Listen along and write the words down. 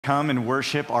Come and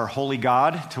worship our holy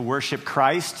God, to worship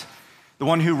Christ, the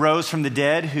one who rose from the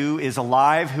dead, who is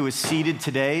alive, who is seated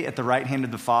today at the right hand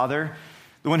of the Father,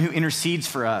 the one who intercedes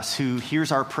for us, who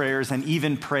hears our prayers and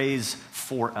even prays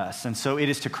for us. And so it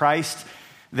is to Christ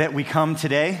that we come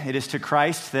today. It is to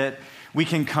Christ that we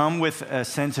can come with a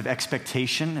sense of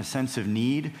expectation, a sense of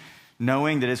need,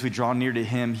 knowing that as we draw near to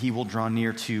him, he will draw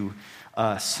near to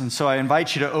us. And so I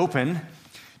invite you to open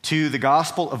to the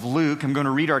Gospel of Luke. I'm going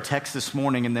to read our text this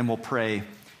morning, and then we'll pray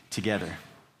together.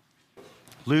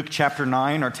 Luke chapter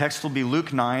 9, our text will be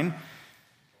Luke 9,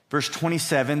 verse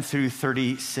 27 through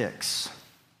 36.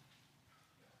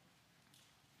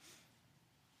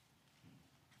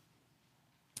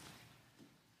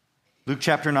 Luke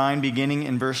chapter 9, beginning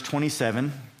in verse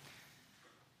 27.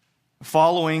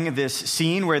 Following this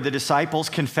scene where the disciples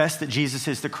confess that Jesus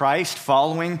is the Christ,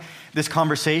 following this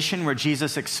conversation where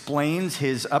Jesus explains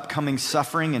his upcoming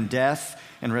suffering and death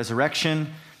and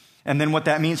resurrection, and then what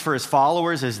that means for his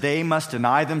followers as they must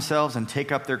deny themselves and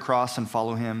take up their cross and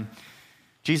follow him,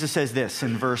 Jesus says this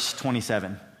in verse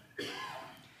 27.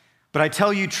 But I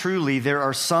tell you truly, there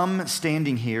are some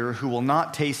standing here who will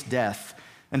not taste death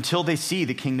until they see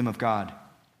the kingdom of God.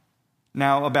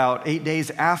 Now, about 8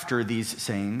 days after these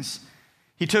sayings,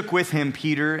 he took with him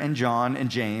Peter and John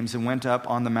and James and went up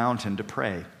on the mountain to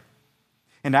pray.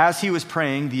 And as he was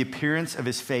praying, the appearance of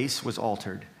his face was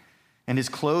altered, and his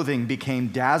clothing became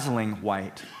dazzling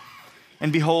white.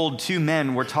 And behold, 2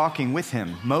 men were talking with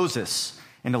him, Moses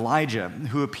and Elijah,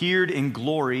 who appeared in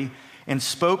glory and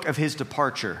spoke of his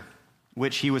departure,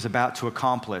 which he was about to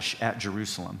accomplish at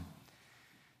Jerusalem.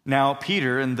 Now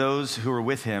Peter and those who were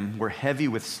with him were heavy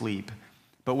with sleep,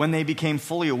 but when they became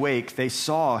fully awake, they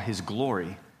saw his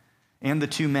glory and the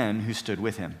 2 men who stood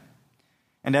with him.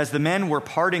 And as the men were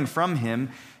parting from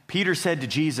him, Peter said to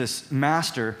Jesus,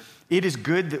 Master, it is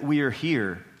good that we are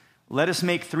here. Let us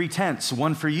make 3 tents,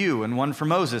 one for you and one for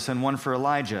Moses and one for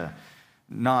Elijah,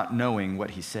 not knowing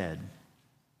what he said.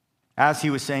 As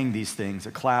he was saying these things,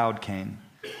 a cloud came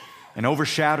and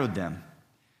overshadowed them.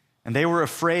 And they were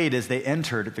afraid as they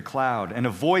entered the cloud. And a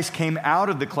voice came out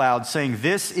of the cloud saying,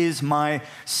 This is my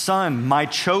son, my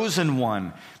chosen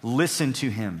one. Listen to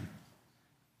him.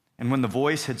 And when the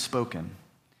voice had spoken,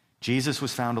 Jesus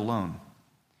was found alone.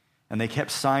 And they kept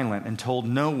silent and told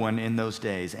no one in those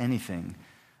days anything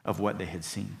of what they had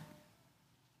seen.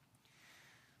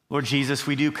 Lord Jesus,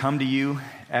 we do come to you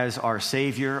as our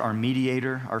Savior, our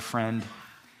mediator, our friend.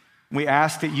 We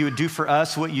ask that you would do for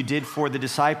us what you did for the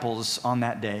disciples on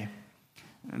that day.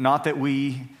 Not that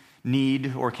we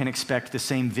need or can expect the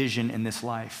same vision in this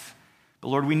life. But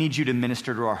Lord, we need you to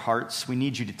minister to our hearts. We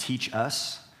need you to teach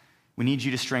us. We need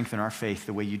you to strengthen our faith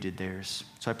the way you did theirs.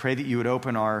 So I pray that you would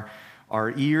open our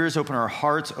ears, open our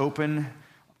hearts, open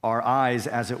our eyes,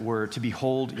 as it were, to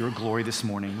behold your glory this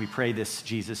morning. We pray this,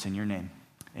 Jesus, in your name.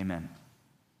 Amen.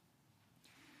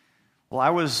 Well,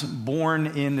 I was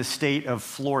born in the state of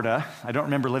Florida. I don't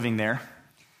remember living there.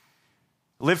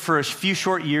 I lived for a few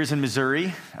short years in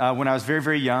Missouri when I was very,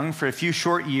 very young, for a few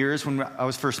short years when I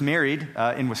was first married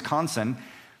in Wisconsin.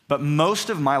 But most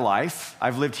of my life,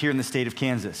 I've lived here in the state of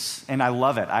Kansas, and I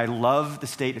love it. I love the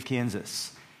state of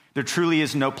Kansas. There truly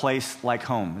is no place like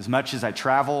home. As much as I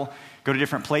travel, go to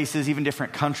different places, even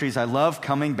different countries, I love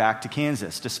coming back to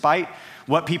Kansas. Despite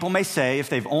what people may say, if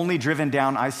they've only driven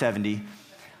down I-70,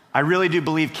 I really do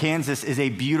believe Kansas is a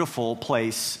beautiful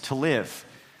place to live.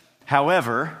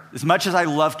 However, as much as I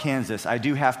love Kansas, I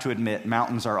do have to admit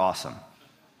mountains are awesome.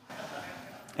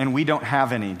 And we don't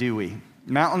have any, do we?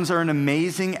 Mountains are an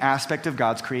amazing aspect of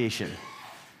God's creation.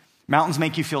 Mountains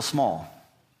make you feel small.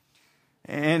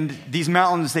 And these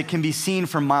mountains, they can be seen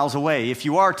from miles away. If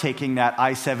you are taking that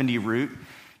I-70 route,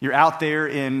 you're out there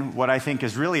in what I think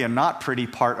is really a not pretty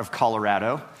part of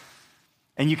Colorado.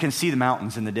 And you can see the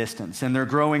mountains in the distance, and they're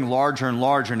growing larger and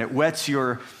larger, and it whets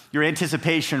your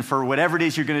anticipation for whatever it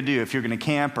is you're going to do, if you're going to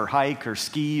camp or hike or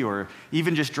ski or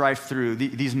even just drive through.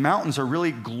 These mountains are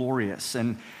really glorious,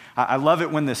 and I love it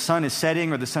when the sun is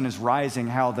setting or the sun is rising,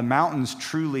 how the mountains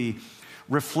truly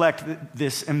reflect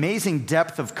this amazing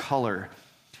depth of color,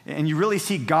 and you really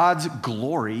see God's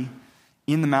glory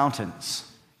in the mountains.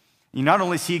 You not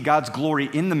only see God's glory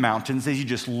in the mountains as you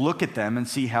just look at them and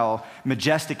see how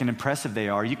majestic and impressive they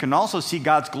are, you can also see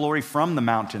God's glory from the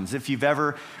mountains. If you've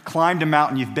ever climbed a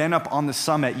mountain, you've been up on the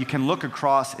summit, you can look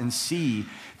across and see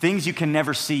things you can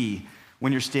never see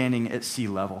when you're standing at sea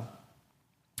level.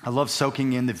 I love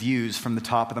soaking in the views from the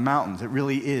top of the mountains. It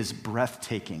really is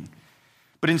breathtaking.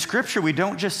 But in Scripture, we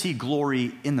don't just see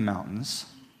glory in the mountains,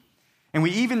 and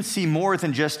we even see more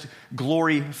than just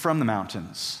glory from the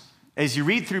mountains. As you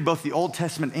read through both the Old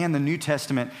Testament and the New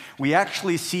Testament, we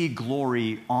actually see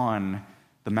glory on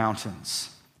the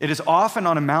mountains. It is often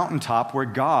on a mountaintop where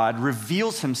God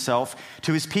reveals himself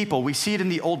to his people. We see it in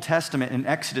the Old Testament in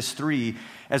Exodus 3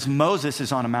 as Moses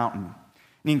is on a mountain.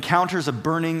 He encounters a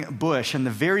burning bush, and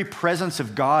the very presence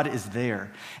of God is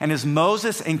there. And as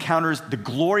Moses encounters the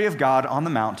glory of God on the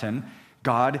mountain,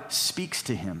 God speaks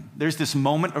to him. There's this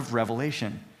moment of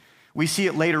revelation. We see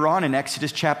it later on in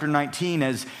Exodus chapter 19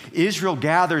 as Israel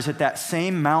gathers at that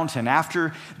same mountain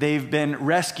after they've been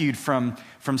rescued from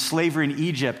slavery in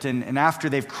Egypt and after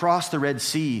they've crossed the Red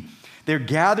Sea. They're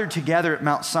gathered together at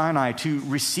Mount Sinai to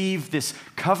receive this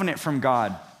covenant from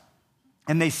God.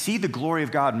 And they see the glory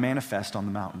of God manifest on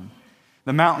the mountain.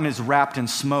 The mountain is wrapped in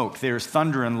smoke. There's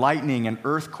thunder and lightning and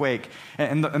earthquake.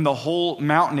 And the whole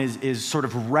mountain is sort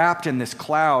of wrapped in this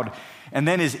cloud. And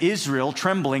then as Israel,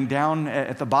 trembling down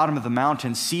at the bottom of the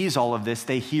mountain, sees all of this,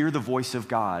 they hear the voice of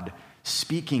God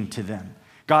speaking to them.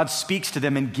 God speaks to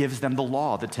them and gives them the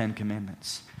law, the 10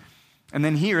 Commandments. And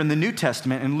then here in the New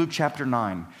Testament, in Luke chapter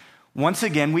 9, once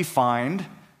again we find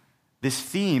this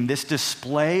theme, this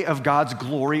display of God's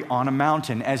glory on a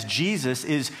mountain as Jesus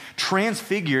is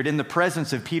transfigured in the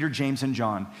presence of Peter, James, and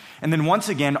John. And then once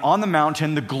again on the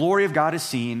mountain, the glory of God is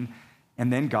seen,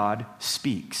 and then God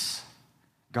speaks.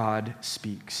 God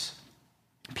speaks.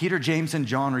 Peter, James, and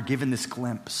John are given this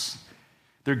glimpse.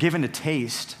 They're given a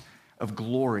taste of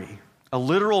glory, a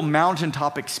literal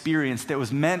mountaintop experience that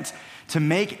was meant to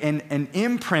make an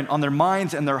imprint on their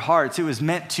minds and their hearts. It was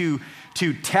meant to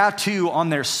tattoo on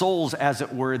their souls, as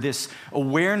it were, this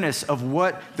awareness of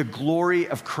what the glory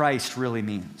of Christ really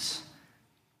means.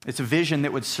 It's a vision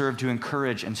that would serve to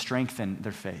encourage and strengthen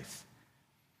their faith.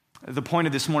 The point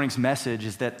of this morning's message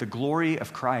is that the glory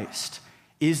of Christ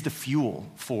is the fuel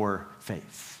for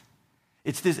faith.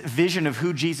 It's this vision of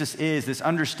who Jesus is, this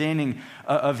understanding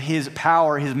of his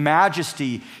power, his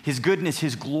majesty, his goodness,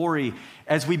 his glory.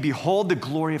 As we behold the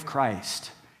glory of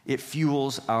Christ, it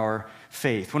fuels our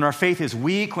faith. When our faith is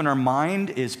weak, when our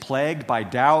mind is plagued by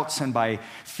doubts and by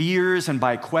fears and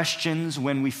by questions,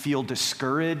 when we feel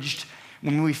discouraged,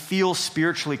 when we feel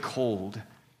spiritually cold,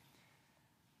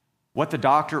 what the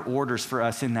doctor orders for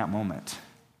us in that moment,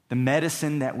 the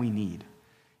medicine that we need,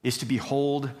 is to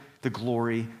behold the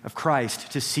glory of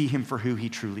Christ, to see him for who he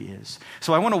truly is.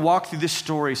 So I want to walk through this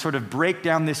story, sort of break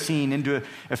down this scene into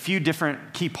a few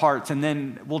different key parts, and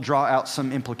then we'll draw out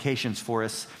some implications for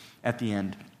us at the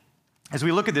end. As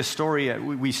we look at this story,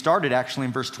 we started actually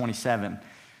in verse 27.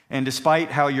 And despite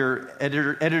how your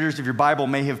editors of your Bible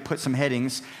may have put some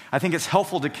headings, I think it's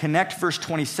helpful to connect verse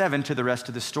 27 to the rest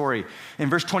of the story.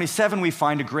 In verse 27, we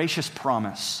find a gracious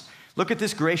promise. Look at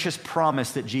this gracious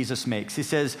promise that Jesus makes. He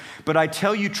says, "But I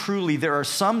tell you truly, there are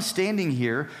some standing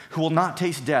here who will not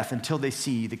taste death until they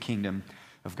see the kingdom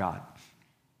of God."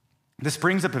 This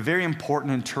brings up a very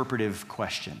important interpretive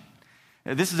question.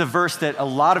 This is a verse that a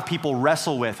lot of people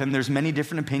wrestle with, and there's many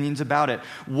different opinions about it.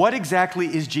 What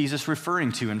exactly is Jesus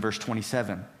referring to in verse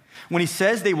 27? When he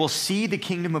says they will see the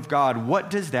kingdom of God, what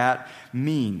does that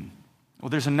mean? Well,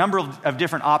 there's a number of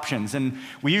different options, and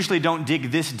we usually don't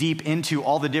dig this deep into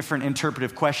all the different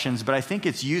interpretive questions, but I think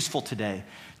it's useful today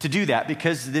to do that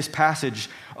because this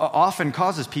passage often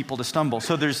causes people to stumble.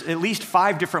 So there's at least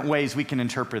 5 different ways we can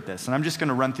interpret this, and I'm just going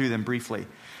to run through them briefly.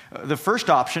 The first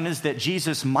option is that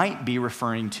Jesus might be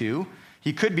referring to,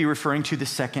 he could be referring to the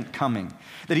second coming,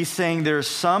 that he's saying there's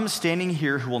some standing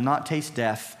here who will not taste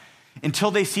death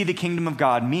until they see the kingdom of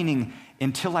God, meaning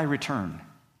until I return.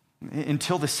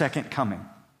 Until the second coming.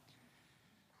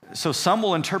 So some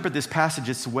will interpret this passage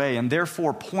this way and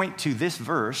therefore point to this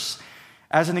verse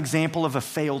as an example of a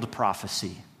failed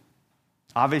prophecy.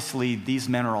 Obviously, these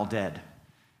men are all dead,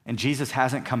 and Jesus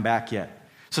hasn't come back yet.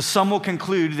 So some will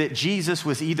conclude that Jesus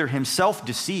was either himself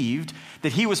deceived,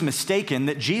 that he was mistaken,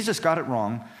 that Jesus got it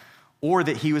wrong, or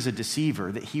that he was a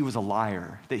deceiver, that he was a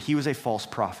liar, that he was a false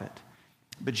prophet.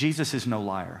 But Jesus is no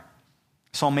liar.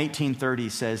 Psalm 18:30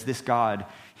 says, "This God,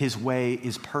 his way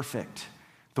is perfect.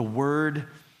 The word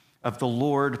of the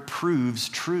Lord proves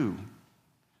true."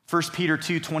 1 Peter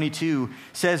 2:22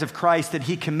 says of Christ that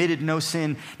he committed no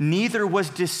sin, neither was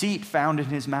deceit found in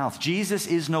his mouth. Jesus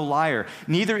is no liar,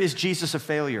 neither is Jesus a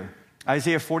failure.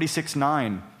 Isaiah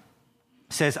 46:9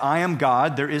 says, "I am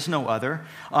God, there is no other.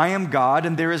 I am God,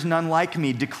 and there is none like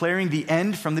me, declaring the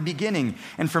end from the beginning,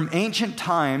 and from ancient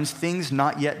times things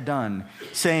not yet done,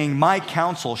 saying, my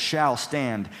counsel shall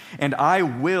stand, and I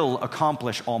will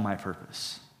accomplish all my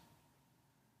purpose."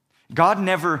 God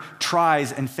never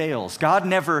tries and fails. God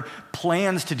never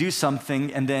plans to do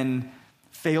something and then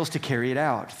fails to carry it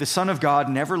out. The Son of God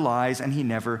never lies, and he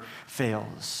never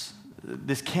fails.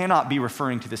 This cannot be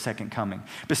referring to the second coming.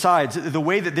 Besides, the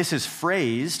way that this is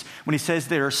phrased, when he says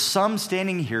there are some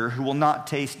standing here who will not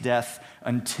taste death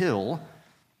until,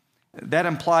 that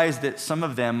implies that some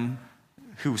of them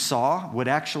who saw would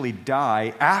actually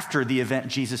die after the event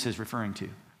Jesus is referring to.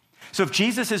 So if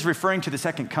Jesus is referring to the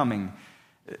second coming,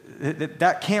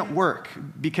 that can't work,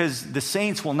 because the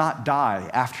saints will not die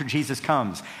after Jesus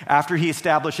comes, after he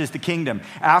establishes the kingdom,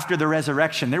 after the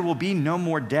resurrection. There will be no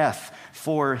more death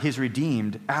for his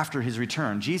redeemed after his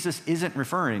return. Jesus isn't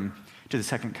referring to the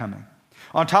second coming.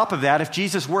 On top of that, if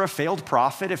Jesus were a failed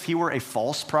prophet, if he were a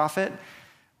false prophet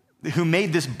who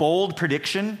made this bold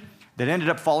prediction that ended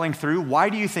up falling through, why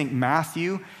do you think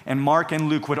Matthew and Mark and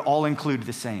Luke would all include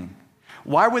the same?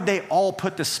 Why would they all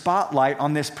put the spotlight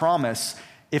on this promise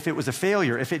if it was a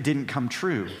failure, if it didn't come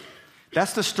true?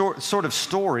 That's the sort of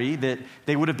story that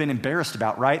they would have been embarrassed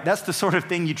about, right? That's the sort of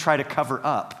thing you try to cover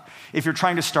up if you're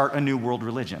trying to start a new world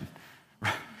religion.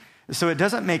 So it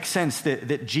doesn't make sense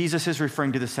that Jesus is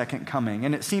referring to the second coming.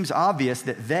 And it seems obvious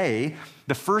that they,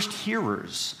 the first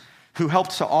hearers who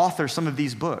helped to author some of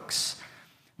these books,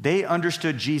 they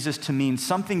understood Jesus to mean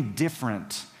something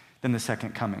different than the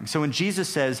second coming. So when Jesus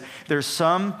says, there's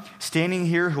some standing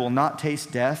here who will not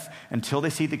taste death until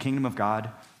they see the kingdom of God,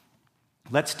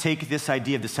 let's take this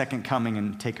idea of the second coming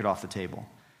and take it off the table.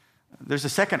 There's a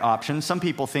second option. Some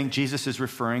people think Jesus is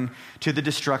referring to the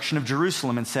destruction of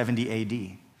Jerusalem in 70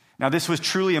 AD. Now, this was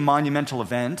truly a monumental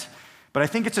event, but I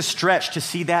think it's a stretch to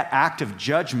see that act of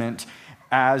judgment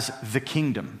as the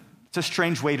kingdom. It's a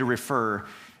strange way to refer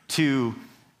to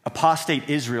apostate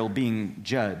Israel being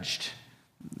judged.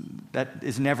 That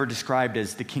is never described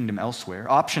as the kingdom elsewhere.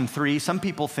 Option 3, some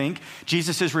people think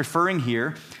Jesus is referring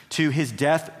here to his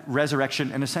death,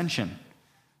 resurrection, and ascension.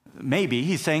 Maybe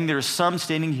he's saying there's some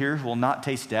standing here who will not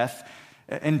taste death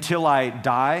until I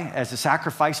die as a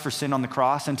sacrifice for sin on the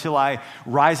cross, until I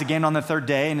rise again on the third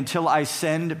day, and until I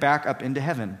ascend back up into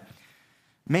heaven.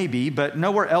 Maybe, but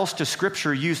nowhere else does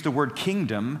Scripture use the word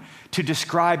kingdom to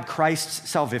describe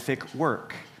Christ's salvific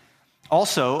work.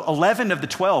 Also, 11 of the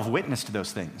 12 witnessed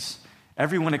those things,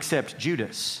 everyone except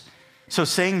Judas. So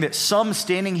saying that some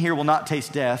standing here will not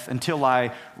taste death until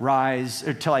I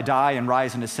die and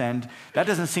rise and ascend, that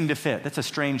doesn't seem to fit. That's a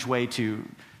strange way to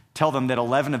tell them that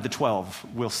 11 of the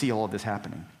 12 will see all of this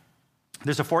happening.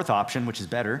 There's a fourth option, which is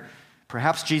better.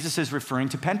 Perhaps Jesus is referring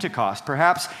to Pentecost.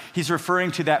 Perhaps he's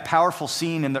referring to that powerful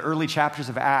scene in the early chapters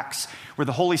of Acts where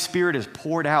the Holy Spirit is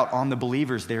poured out on the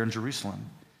believers there in Jerusalem.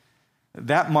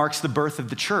 That marks the birth of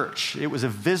the church. It was a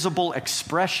visible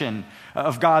expression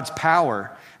of God's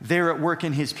power there at work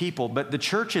in his people. But the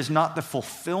church is not the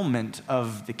fulfillment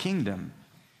of the kingdom.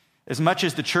 As much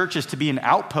as the church is to be an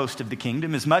outpost of the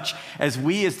kingdom, as much as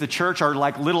we as the church are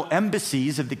like little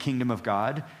embassies of the kingdom of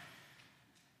God,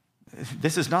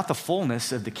 this is not the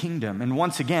fullness of the kingdom. And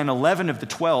once again, 11 of the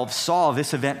 12 saw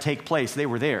this event take place. They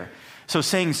were there. So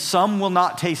saying some will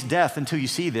not taste death until you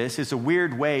see this is a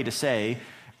weird way to say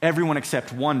everyone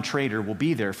except one traitor will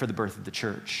be there for the birth of the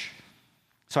church.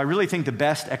 So I really think the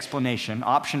best explanation,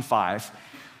 option 5,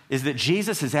 is that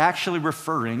Jesus is actually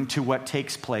referring to what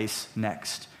takes place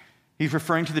next. He's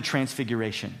referring to the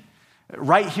transfiguration.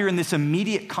 Right here in this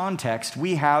immediate context,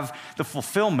 we have the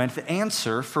fulfillment, the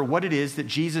answer for what it is that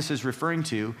Jesus is referring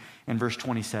to in verse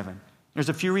 27. There's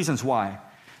a few reasons why.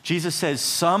 Jesus says,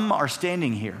 some are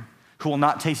standing here who will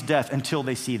not taste death until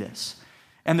they see this.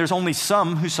 And there's only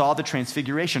some who saw the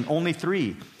transfiguration, only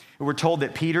 3. We're told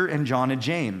that Peter and John and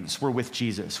James were with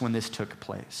Jesus when this took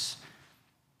place.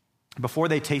 Before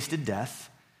they tasted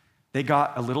death, they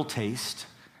got a little taste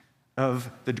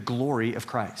of the glory of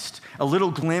Christ, a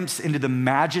little glimpse into the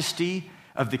majesty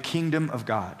of the kingdom of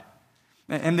God.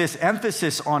 And this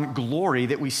emphasis on glory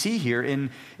that we see here in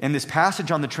this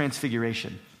passage on the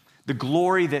transfiguration, the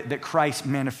glory that Christ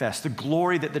manifests, the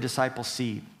glory that the disciples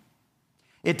see,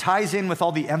 it ties in with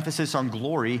all the emphasis on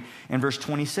glory in verse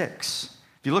 26.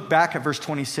 If you look back at verse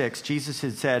 26, Jesus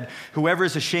had said, whoever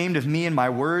is ashamed of me and my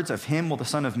words, of him will the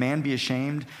Son of Man be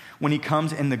ashamed when he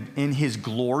comes in his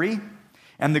glory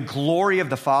and the glory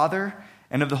of the Father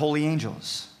and of the holy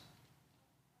angels.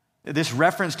 This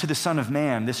reference to the Son of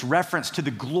Man, this reference to the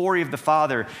glory of the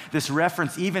Father, this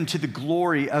reference even to the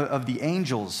glory of the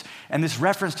angels, and this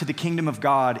reference to the kingdom of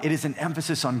God, it is an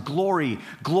emphasis on glory,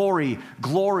 glory,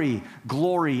 glory,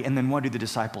 glory. And then what do the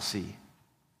disciples see?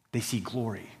 They see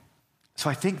glory. So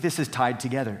I think this is tied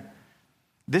together.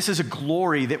 This is a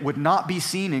glory that would not be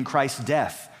seen in Christ's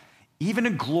death, even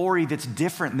a glory that's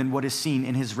different than what is seen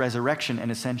in his resurrection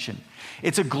and ascension.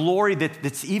 It's a glory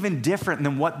that's even different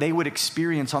than what they would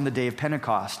experience on the day of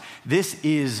Pentecost. This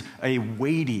is a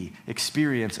weighty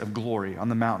experience of glory on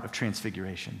the Mount of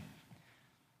Transfiguration.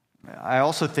 I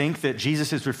also think that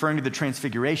Jesus is referring to the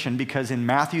transfiguration because in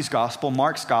Matthew's gospel,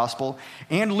 Mark's gospel,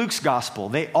 and Luke's gospel,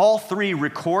 they all three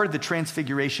record the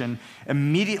transfiguration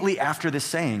immediately after this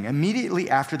saying,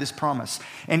 immediately after this promise.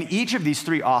 And each of these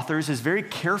three authors is very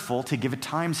careful to give a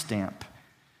timestamp.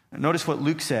 Notice what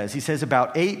Luke says. He says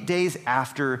about 8 days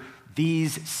after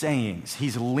these sayings.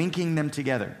 He's linking them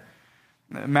together.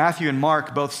 Matthew and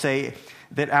Mark both say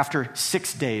that after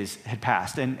 6 days had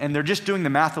passed, and they're just doing the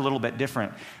math a little bit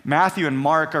different. Matthew and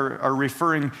Mark are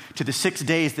referring to the 6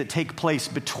 days that take place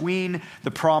between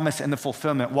the promise and the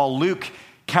fulfillment, while Luke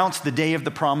counts the day of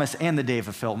the promise and the day of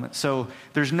fulfillment. So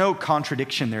there's no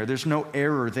contradiction there. There's no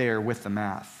error there with the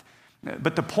math.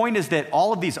 But the point is that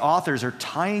all of these authors are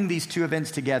tying these two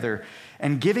events together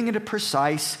and giving it a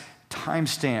precise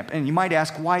timestamp. And you might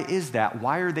ask, why is that?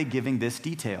 Why are they giving this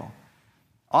detail?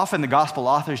 Often the gospel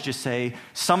authors just say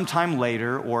sometime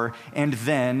later or and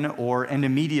then or and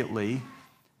immediately,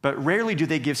 but rarely do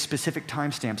they give specific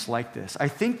timestamps like this. I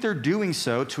think they're doing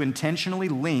so to intentionally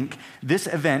link this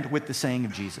event with the saying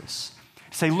of Jesus.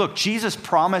 Say, look, Jesus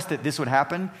promised that this would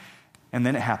happen, and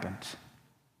then it happened.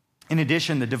 In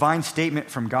addition, the divine statement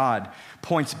from God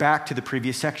points back to the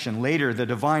previous section. Later, the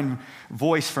divine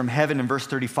voice from heaven in verse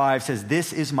 35 says,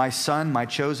 "This is my son, my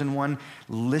chosen one,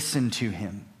 listen to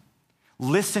him."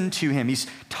 Listen to him. He's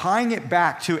tying it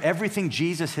back to everything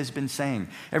Jesus has been saying,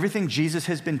 everything Jesus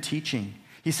has been teaching.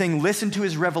 He's saying, listen to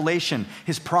his revelation,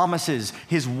 his promises,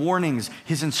 his warnings,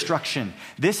 his instruction.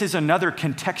 This is another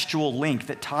contextual link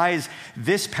that ties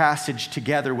this passage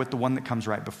together with the one that comes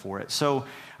right before it. So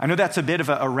I know that's a bit of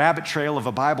a rabbit trail of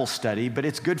a Bible study, but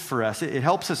it's good for us. It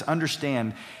helps us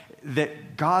understand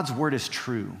that God's word is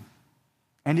true,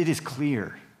 and it is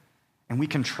clear, and we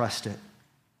can trust it.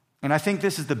 And I think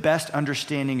this is the best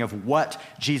understanding of what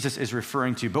Jesus is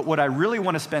referring to. But what I really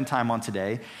want to spend time on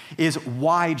today is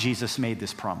why Jesus made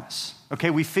this promise. Okay,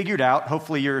 we figured out,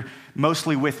 hopefully you're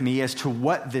mostly with me, as to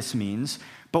what this means.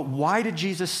 But why did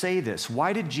Jesus say this?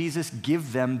 Why did Jesus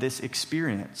give them this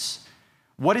experience?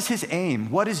 What is his aim?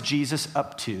 What is Jesus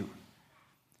up to?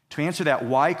 To answer that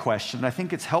why question, I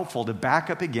think it's helpful to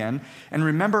back up again and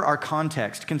remember our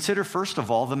context. Consider, first of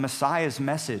all, the Messiah's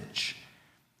message.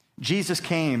 Jesus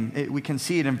came, we can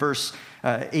see it in verse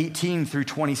 18 through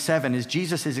 27, as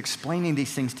Jesus is explaining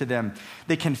these things to them.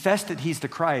 They confessed that he's the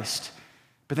Christ,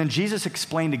 but then Jesus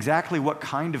explained exactly what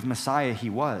kind of Messiah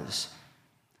he was.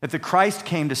 That the Christ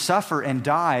came to suffer and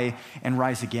die and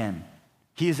rise again.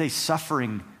 He is a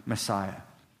suffering Messiah.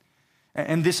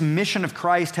 And this mission of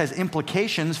Christ has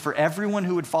implications for everyone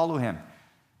who would follow him.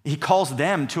 He calls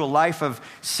them to a life of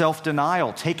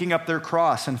self-denial, taking up their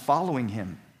cross and following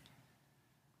him.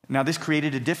 Now, this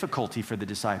created a difficulty for the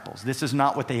disciples. This is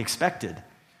not what they expected.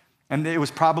 And it was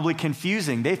probably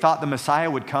confusing. They thought the Messiah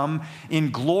would come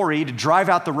in glory to drive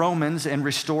out the Romans and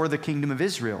restore the kingdom of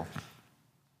Israel.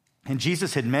 And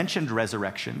Jesus had mentioned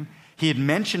resurrection. He had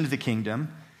mentioned the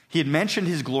kingdom. He had mentioned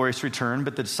his glorious return,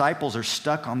 but the disciples are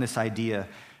stuck on this idea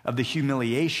of the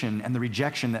humiliation and the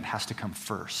rejection that has to come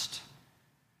first.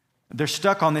 They're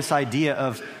stuck on this idea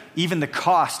of even the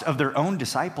cost of their own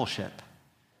discipleship,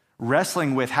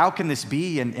 wrestling with how can this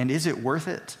be and is it worth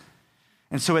it?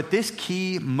 And so at this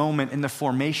key moment in the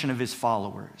formation of his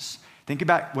followers, think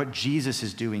about what Jesus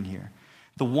is doing here.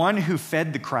 The one who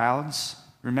fed the crowds,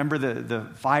 remember the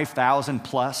 5,000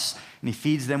 plus, and he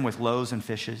feeds them with loaves and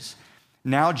fishes.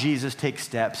 Now Jesus takes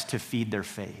steps to feed their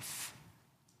faith.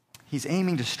 He's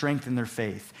aiming to strengthen their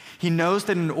faith. He knows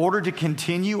that in order to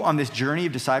continue on this journey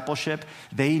of discipleship,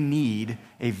 they need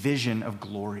a vision of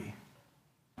glory.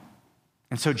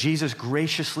 And so Jesus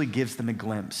graciously gives them a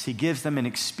glimpse. He gives them an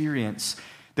experience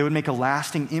that would make a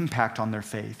lasting impact on their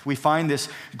faith. We find this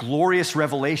glorious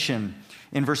revelation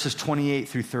in verses 28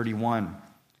 through 31.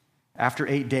 After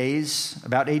 8 days,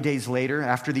 about 8 days later,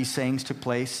 after these sayings took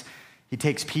place, he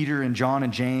takes Peter and John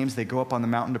and James. They go up on the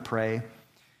mountain to pray.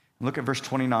 Look at verse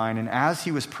 29. And as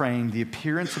he was praying, the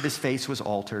appearance of his face was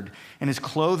altered, and his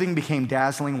clothing became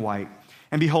dazzling white.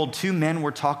 And behold, 2 men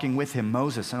were talking with him,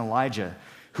 Moses and Elijah,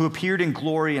 who appeared in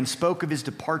glory and spoke of his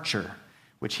departure,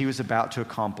 which he was about to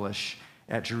accomplish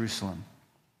at Jerusalem.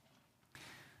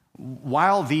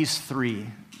 While these three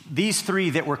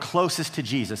that were closest to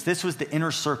Jesus, this was the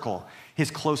inner circle,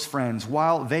 his close friends,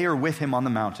 while they are with him on the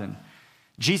mountain,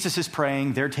 Jesus is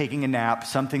praying, they're taking a nap,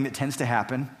 something that tends to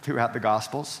happen throughout the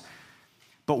Gospels.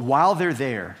 But while they're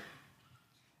there,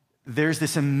 there's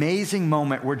this amazing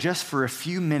moment where just for a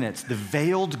few minutes, the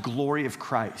veiled glory of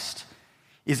Christ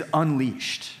is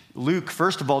unleashed. Luke,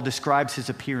 first of all, describes his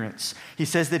appearance. He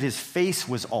says that his face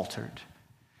was altered.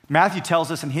 Matthew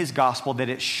tells us in his gospel that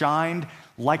it shined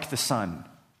like the sun.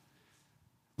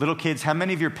 Little kids, how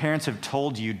many of your parents have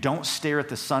told you, don't stare at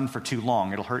the sun for too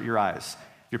long, it'll hurt your eyes?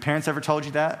 Your parents ever told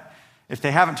you that? If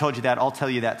they haven't told you that, I'll tell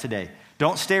you that today.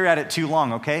 Don't stare at it too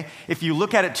long, okay? If you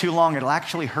look at it too long, it'll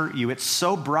actually hurt you. It's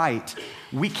so bright,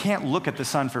 we can't look at the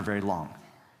sun for very long.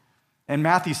 And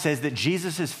Matthew says that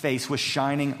Jesus' face was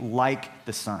shining like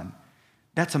the sun.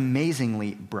 That's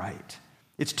amazingly bright.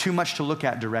 It's too much to look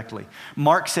at directly.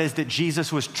 Mark says that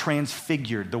Jesus was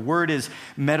transfigured. The word is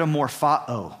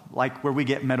metamorphao, like where we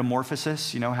get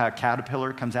metamorphosis. You know how a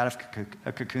caterpillar comes out of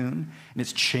a cocoon and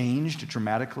it's changed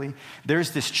dramatically?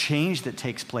 There's this change that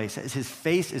takes place. As his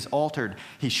face is altered,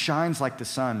 he shines like the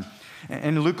sun.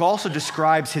 And Luke also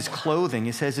describes his clothing.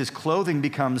 He says his clothing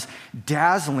becomes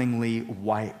dazzlingly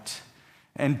white.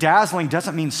 And dazzling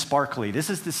doesn't mean sparkly.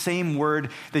 This is the same word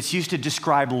that's used to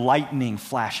describe lightning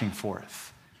flashing forth.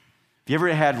 Have you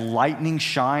ever had lightning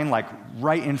shine like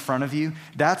right in front of you?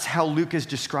 That's how Luke is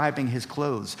describing his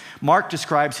clothes. Mark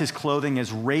describes his clothing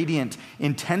as radiant,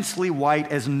 intensely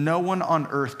white, as no one on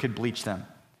earth could bleach them.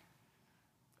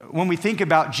 When we think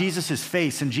about Jesus'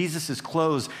 face and Jesus'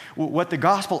 clothes, what the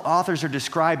gospel authors are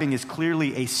describing is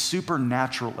clearly a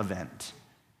supernatural event.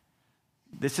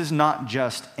 This is not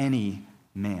just any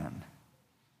man.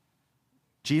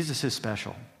 Jesus is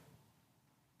special.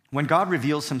 When God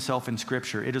reveals himself in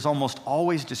Scripture, it is almost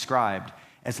always described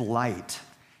as light.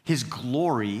 His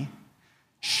glory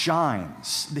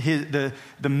shines. The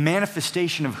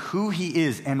manifestation of who he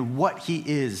is and what he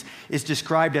is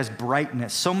described as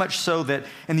brightness. So much so that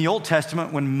in the Old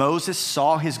Testament, when Moses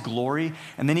saw his glory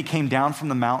and then he came down from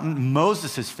the mountain,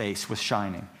 Moses' face was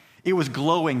shining. It was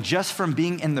glowing just from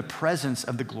being in the presence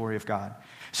of the glory of God.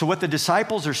 So what the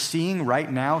disciples are seeing right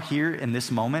now here in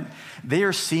this moment, they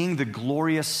are seeing the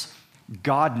glorious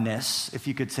godness, if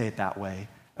you could say it that way,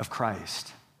 of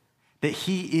Christ. That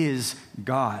he is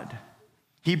God.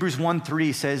 Hebrews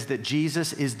 1:3 says that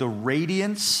Jesus is the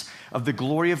radiance of the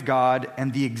glory of God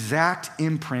and the exact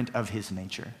imprint of his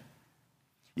nature.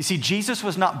 You see, Jesus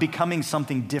was not becoming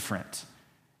something different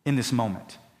in this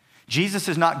moment. Jesus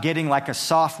is not getting like a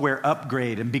software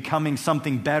upgrade and becoming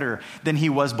something better than he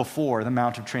was before the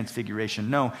Mount of Transfiguration.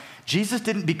 No, Jesus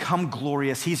didn't become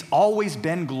glorious. He's always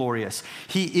been glorious.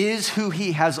 He is who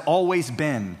he has always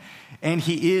been, and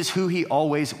he is who he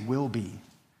always will be.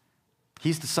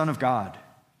 He's the Son of God.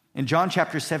 In John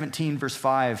chapter 17, verse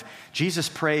 5, Jesus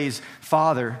prays,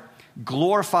 "Father,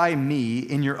 glorify me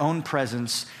in your own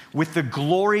presence with the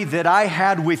glory that I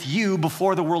had with you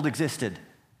before the world existed."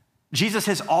 Jesus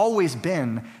has always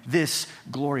been this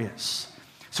glorious.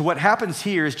 So what happens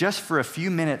here is just for a few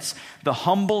minutes, the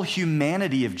humble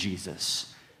humanity of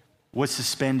Jesus was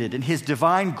suspended and his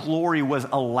divine glory was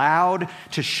allowed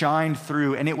to shine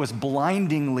through, and it was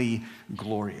blindingly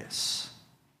glorious.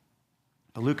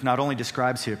 But Luke not only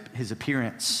describes his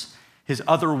appearance, his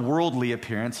otherworldly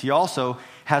appearance, he also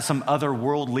has some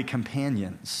otherworldly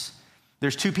companions.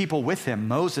 There's two people with him,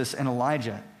 Moses and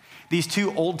Elijah. These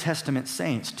two Old Testament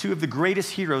saints, two of the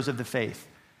greatest heroes of the faith.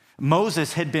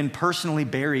 Moses had been personally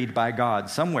buried by God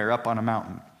somewhere up on a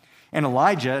mountain. And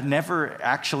Elijah never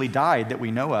actually died that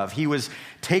we know of. He was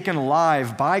taken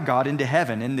alive by God into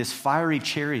heaven in this fiery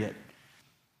chariot.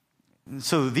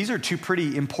 So these are two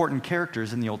pretty important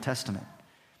characters in the Old Testament.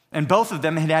 And both of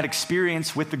them had had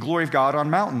experience with the glory of God on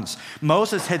mountains.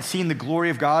 Moses had seen the glory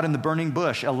of God in the burning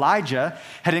bush. Elijah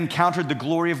had encountered the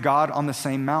glory of God on the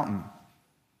same mountain.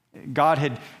 God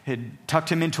had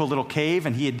tucked him into a little cave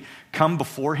and he had come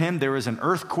before him. There was an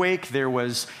earthquake, there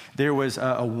was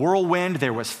a whirlwind,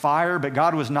 there was fire, but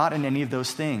God was not in any of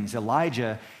those things.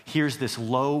 Elijah hears this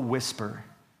low whisper,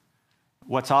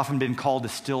 what's often been called a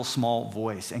still small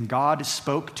voice, and God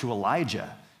spoke to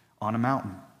Elijah on a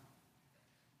mountain.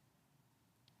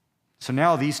 So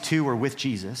now these two are with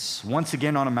Jesus, once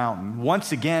again on a mountain,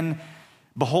 once again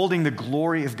beholding the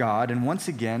glory of God, and once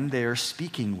again they are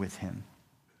speaking with him.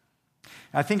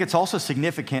 I think it's also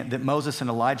significant that Moses and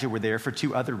Elijah were there for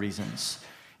two other reasons.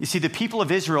 You see, the people of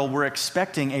Israel were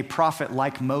expecting a prophet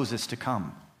like Moses to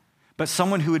come, but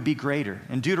someone who would be greater.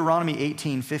 In Deuteronomy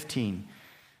 18:15,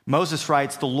 Moses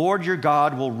writes, "The Lord your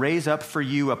God will raise up for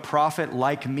you a prophet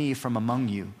like me from among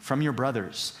you, from your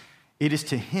brothers. It is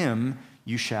to him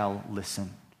you shall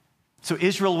listen." So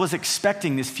Israel was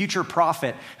expecting this future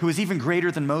prophet who was even greater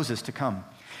than Moses to come.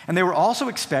 And they were also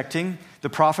expecting the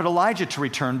prophet Elijah to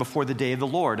return before the day of the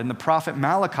Lord. In the prophet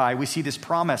Malachi, we see this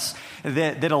promise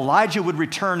that Elijah would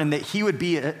return and that he would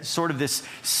be sort of this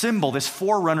symbol, this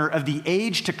forerunner of the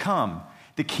age to come,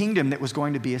 the kingdom that was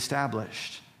going to be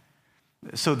established.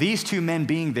 So these two men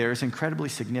being there is incredibly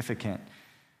significant.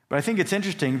 But I think it's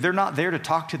interesting, they're not there to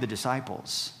talk to the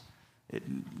disciples.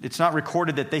 It's not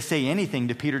recorded that they say anything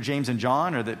to Peter, James, and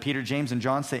John, or that Peter, James, and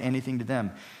John say anything to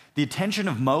them. The attention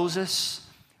of Moses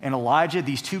and Elijah,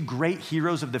 these two great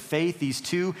heroes of the faith, these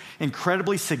two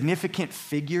incredibly significant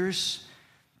figures,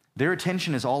 their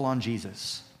attention is all on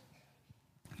Jesus.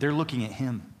 They're looking at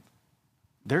him.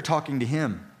 They're talking to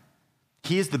him.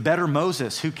 He is the better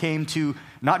Moses who came to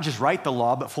not just write the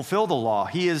law, but fulfill the law.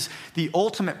 He is the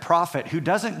ultimate prophet who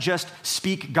doesn't just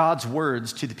speak God's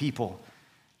words to the people.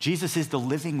 Jesus is the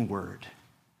living word,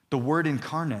 the word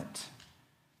incarnate.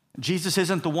 Jesus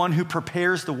isn't the one who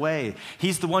prepares the way.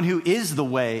 He's the one who is the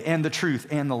way and the truth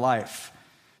and the life.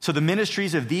 So the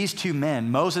ministries of these two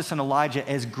men, Moses and Elijah,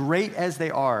 as great as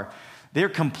they are, they're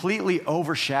completely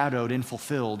overshadowed and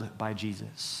fulfilled by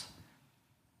Jesus.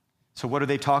 So what are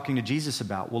they talking to Jesus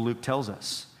about? Well, Luke tells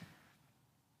us.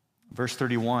 Verse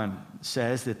 31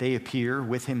 says that they appear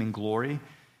with him in glory,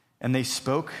 and they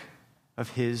spoke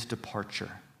of his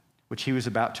departure, which he was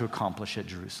about to accomplish at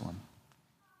Jerusalem.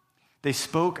 They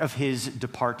spoke of his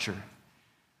departure.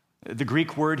 The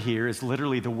Greek word here is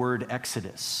literally the word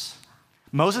exodus.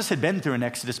 Moses had been through an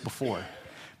exodus before,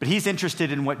 but he's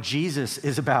interested in what Jesus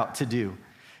is about to do.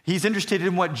 He's interested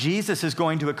in what Jesus is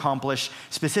going to accomplish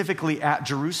specifically at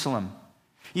Jerusalem.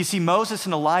 You see, Moses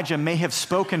and Elijah may have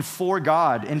spoken for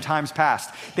God in times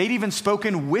past. They'd even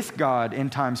spoken with God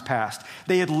in times past.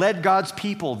 They had led God's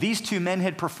people. These two men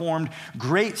had performed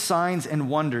great signs and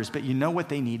wonders, but you know what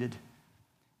they needed?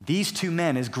 These two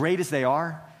men, as great as they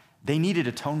are, they needed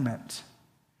atonement.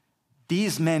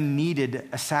 These men needed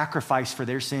a sacrifice for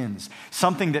their sins,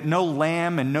 something that no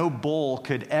lamb and no bull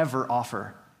could ever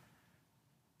offer.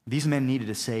 These men needed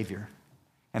a Savior,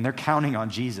 and they're counting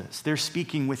on Jesus. They're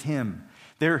speaking with him.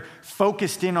 They're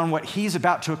focused in on what he's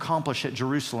about to accomplish at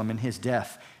Jerusalem in his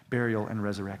death, burial, and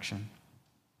resurrection.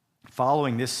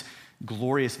 Following this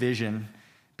glorious vision,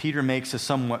 Peter makes a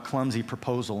somewhat clumsy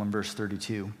proposal in verse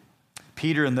 32.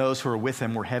 Peter and those who were with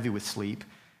him were heavy with sleep,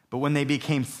 but when they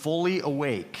became fully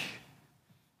awake,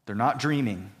 they're not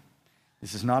dreaming.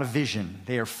 This is not a vision.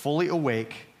 They are fully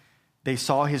awake. They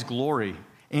saw his glory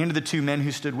and the two men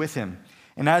who stood with him.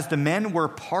 And as the men were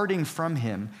parting from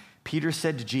him, Peter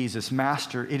said to Jesus,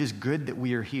 "Master, it is good that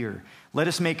we are here. Let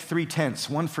us make 3 tents,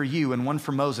 one for you and one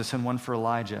for Moses and one for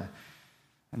Elijah."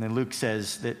 And then Luke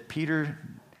says that Peter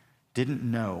didn't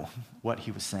know what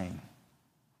he was saying.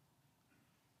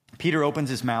 Peter opens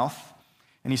his mouth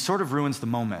and he sort of ruins the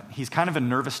moment. He's kind of a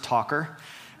nervous talker.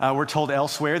 We're told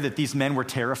elsewhere that these men were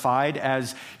terrified,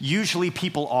 as usually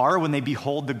people are when they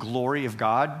behold the glory of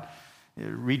God.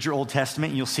 Read your Old Testament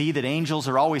and you'll see that angels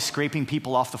are always scraping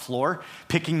people off the floor,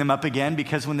 picking them up again,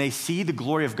 because when they see the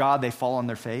glory of God, they fall on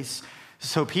their face.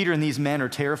 So Peter and these men are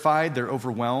terrified, they're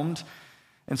overwhelmed.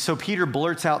 And so Peter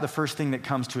blurts out the first thing that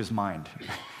comes to his mind.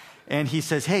 And he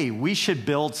says, "Hey, we should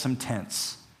build some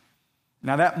tents."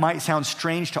 Now that might sound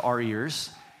strange to our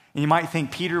ears. And you might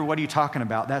think, "Peter, what are you talking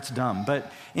about? That's dumb." But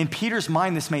in Peter's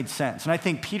mind, this made sense. And I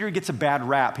think Peter gets a bad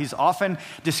rap. He's often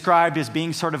described as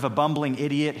being sort of a bumbling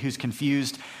idiot who's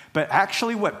confused. But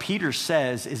actually what Peter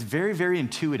says is very, very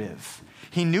intuitive.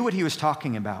 He knew what he was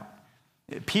talking about.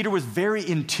 Peter was very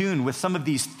in tune with some of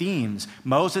these themes: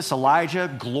 Moses,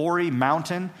 Elijah, glory,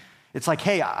 mountain. It's like,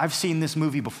 hey, I've seen this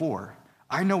movie before.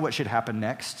 I know what should happen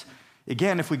next.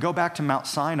 Again, if we go back to Mount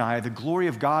Sinai, the glory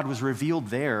of God was revealed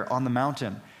there on the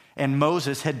mountain. And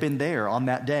Moses had been there on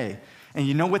that day. And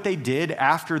you know what they did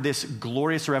after this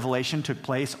glorious revelation took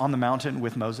place on the mountain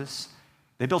with Moses?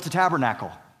 They built a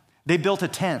tabernacle. They built a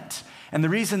tent. And the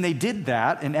reason they did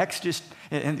that in Exodus,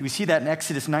 and we see that in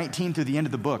Exodus 19 through the end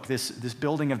of the book, this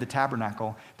building of the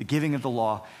tabernacle, the giving of the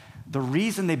law, the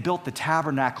reason they built the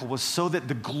tabernacle was so that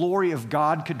the glory of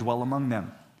God could dwell among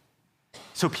them.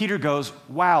 So Peter goes,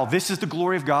 "Wow, this is the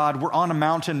glory of God. We're on a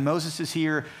mountain. Moses is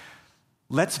here.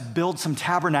 Let's build some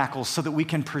tabernacles so that we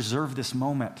can preserve this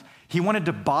moment." He wanted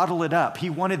to bottle it up. He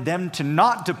wanted them to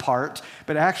not depart,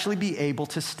 but actually be able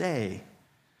to stay.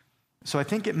 So I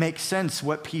think it makes sense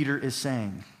what Peter is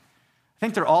saying. I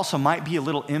think there also might be a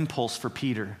little impulse for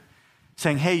Peter,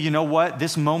 saying, "Hey, you know what?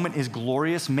 This moment is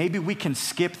glorious. Maybe we can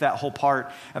skip that whole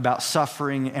part about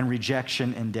suffering and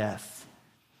rejection and death.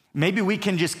 Maybe we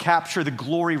can just capture the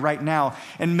glory right now,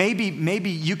 and maybe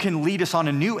you can lead us on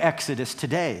a new exodus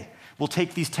today. We'll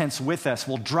take these tents with us.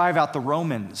 We'll drive out the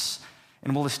Romans,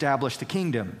 and we'll establish the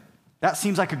kingdom." That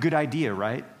seems like a good idea,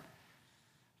 right?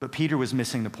 But Peter was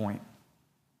missing the point.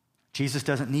 Jesus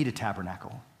doesn't need a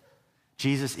tabernacle.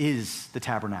 Jesus is the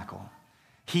tabernacle.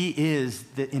 He is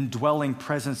the indwelling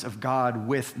presence of God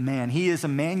with man. He is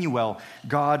Emmanuel,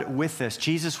 God with us.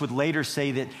 Jesus would later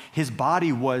say that his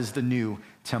body was the new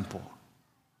temple.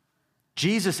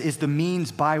 Jesus is the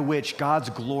means by which God's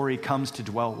glory comes to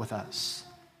dwell with us.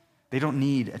 They don't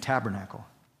need a tabernacle.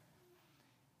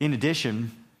 In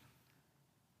addition,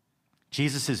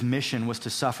 Jesus' mission was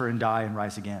to suffer and die and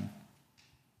rise again.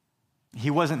 He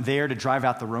wasn't there to drive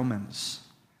out the Romans.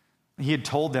 He had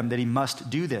told them that he must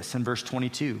do this in verse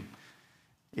 22.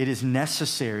 It is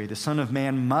necessary. The Son of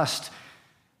Man must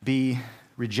be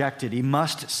rejected. He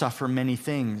must suffer many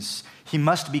things. He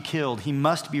must be killed. He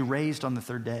must be raised on the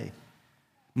third day.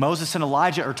 Moses and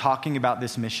Elijah are talking about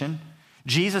this mission.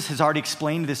 Jesus has already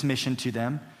explained this mission to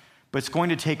them, but it's going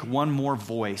to take one more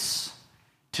voice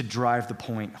to drive the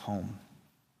point home.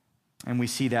 And we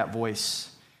see that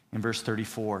voice in verse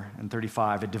 34 and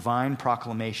 35, a divine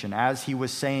proclamation. As he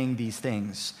was saying these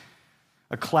things,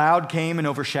 a cloud came and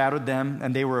overshadowed them,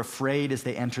 and they were afraid as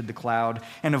they entered the cloud.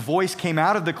 And a voice came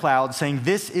out of the cloud saying,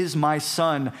 "This is my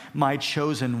Son, my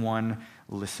chosen one.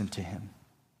 Listen to him."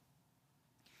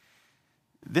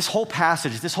 This whole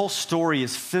passage, this whole story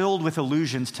is filled with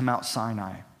allusions to Mount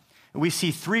Sinai. We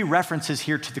see 3 references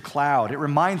here to the cloud. It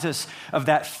reminds us of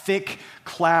that thick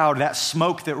cloud, that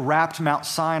smoke that wrapped Mount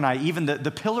Sinai, even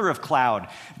the pillar of cloud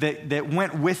that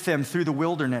went with them through the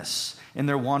wilderness in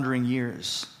their wandering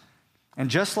years. And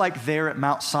just like there at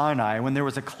Mount Sinai, when there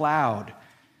was a cloud,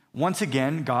 once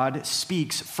again, God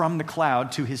speaks from the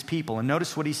cloud to his people. And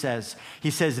notice what he says.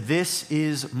 He says, "This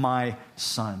is my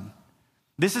Son."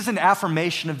 This is an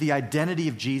affirmation of the identity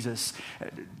of Jesus,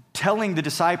 telling the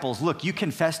disciples, look, you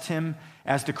confessed him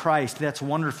as the Christ. That's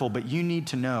wonderful, but you need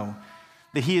to know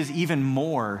that he is even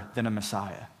more than a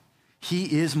Messiah.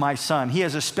 He is my Son. He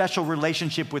has a special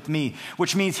relationship with me,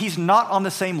 which means he's not on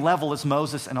the same level as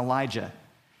Moses and Elijah.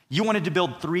 You wanted to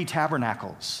build 3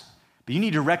 tabernacles, but you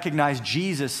need to recognize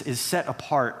Jesus is set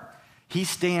apart. He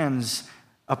stands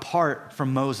apart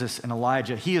from Moses and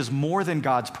Elijah. He is more than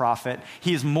God's prophet.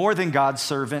 He is more than God's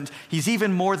servant. He's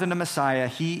even more than a Messiah.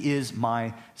 He is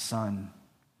my Son.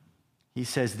 He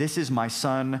says, "This is my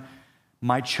Son,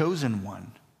 my chosen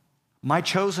one." My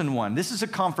chosen one. This is a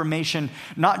confirmation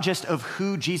not just of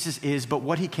who Jesus is, but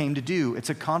what he came to do. It's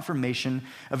a confirmation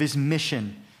of his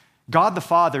mission. God the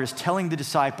Father is telling the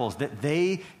disciples that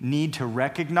they need to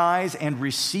recognize and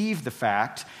receive the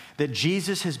fact that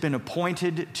Jesus has been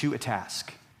appointed to a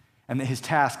task, and that his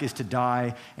task is to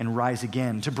die and rise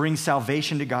again, to bring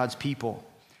salvation to God's people.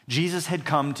 Jesus had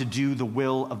come to do the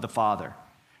will of the Father.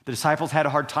 The disciples had a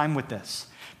hard time with this.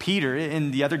 Peter,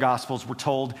 in the other Gospels, we're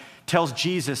told, tells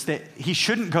Jesus that he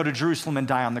shouldn't go to Jerusalem and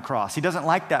die on the cross. He doesn't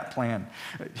like that plan.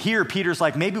 Here, Peter's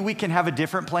like, maybe we can have a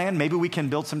different plan. Maybe we can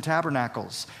build some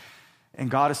tabernacles. And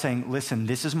God is saying, listen,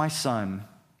 this is my Son,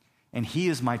 and he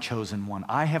is my chosen one.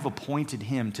 I have appointed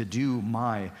him to do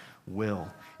my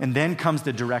will. And then comes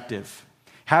the directive.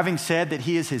 Having said that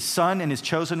he is his Son and his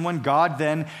chosen one, God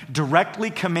then directly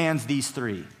commands these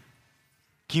 3.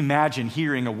 Can you imagine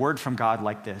hearing a word from God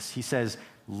like this? He says,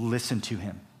 listen to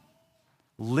him.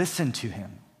 Listen to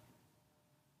him.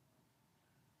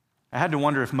 I had to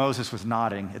wonder if Moses was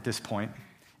nodding at this point.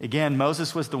 Again,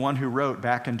 Moses was the one who wrote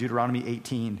back in Deuteronomy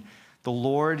 18, "The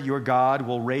Lord your God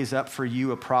will raise up for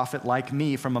you a prophet like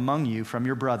me from among you, from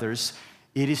your brothers.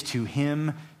 It is to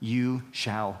him you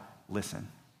shall listen."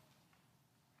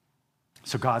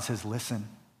 So God says, listen.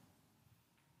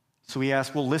 So we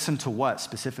ask, well, listen to what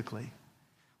specifically?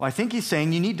 Well, I think he's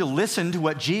saying you need to listen to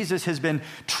what Jesus has been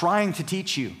trying to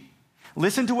teach you.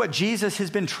 Listen to what Jesus has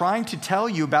been trying to tell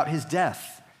you about his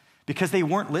death, because they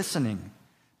weren't listening.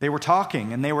 They were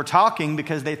talking, and they were talking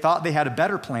because they thought they had a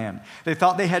better plan. They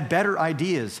thought they had better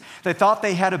ideas. They thought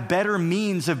they had a better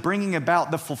means of bringing about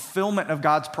the fulfillment of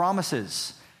God's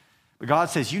promises. But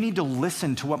God says, you need to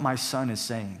listen to what my Son is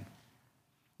saying.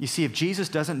 You see, if Jesus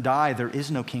doesn't die, there is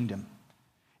no kingdom.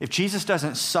 If Jesus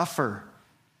doesn't suffer,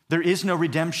 there is no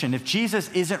redemption. If Jesus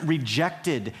isn't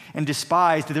rejected and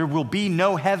despised, there will be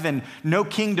no heaven, no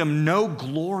kingdom, no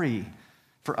glory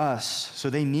for us. So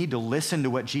they need to listen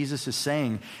to what Jesus is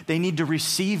saying. They need to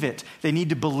receive it. They need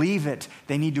to believe it.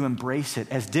 They need to embrace it,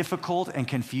 as difficult and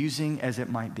confusing as it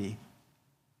might be.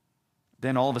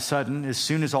 Then all of a sudden, as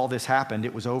soon as all this happened,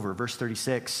 it was over. Verse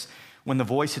 36, when the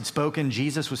voice had spoken,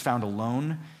 Jesus was found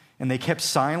alone, and they kept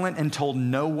silent and told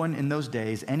no one in those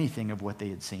days anything of what they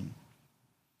had seen.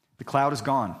 The cloud is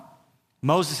gone.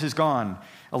 Moses is gone.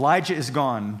 Elijah is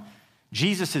gone.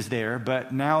 Jesus is there,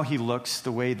 but now he looks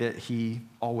the way that he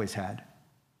always had.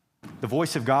 The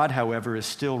voice of God, however, is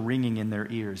still ringing in their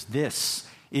ears. This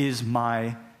is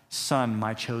my Son,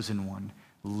 my chosen one.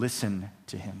 Listen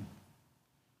to him.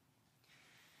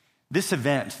 This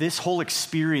event, this whole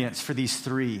experience for these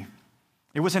 3,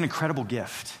 it was an incredible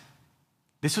gift.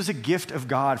 This was a gift of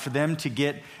God for them to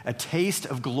get a taste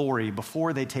of glory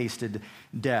before they tasted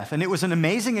death. And it was an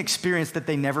amazing experience that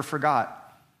they never forgot.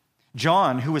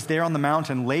 John, who was there on the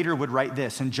mountain, later would write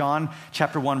this in John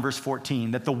chapter 1, verse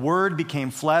 14, that the Word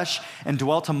became flesh and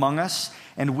dwelt among us,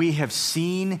 and we have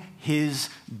seen his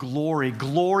glory.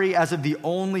 Glory as of the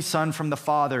only Son from the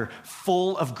Father,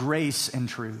 full of grace and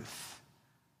truth.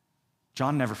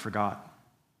 John never forgot.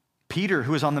 Peter,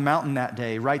 who was on the mountain that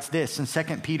day, writes this in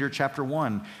 2 Peter chapter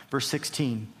 1, verse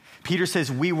 16. Peter says,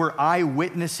 we were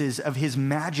eyewitnesses of his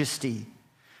majesty.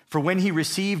 For when he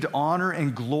received honor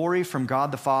and glory from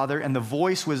God the Father, and the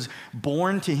voice was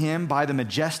borne to him by the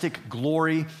majestic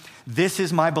glory, this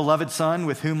is my beloved Son,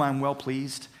 with whom I'm well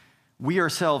pleased. We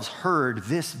ourselves heard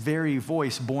this very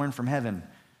voice borne from heaven,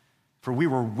 for we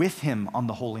were with him on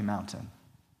the holy mountain.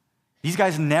 These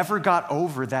guys never got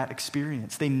over that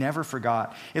experience. They never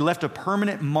forgot. It left a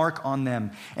permanent mark on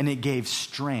them, and it gave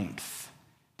strength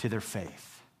to their faith.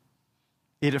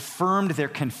 It affirmed their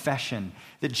confession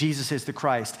that Jesus is the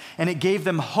Christ, and it gave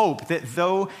them hope that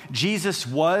though Jesus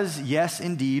was, yes,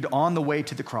 indeed, on the way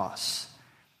to the cross,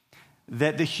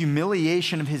 that the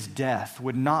humiliation of his death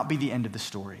would not be the end of the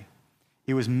story.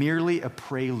 It was merely a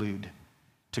prelude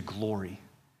to glory,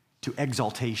 to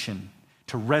exaltation,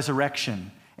 to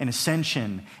resurrection, an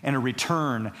ascension, and a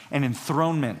return, an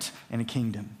enthronement, and a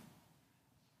kingdom.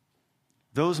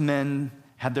 Those men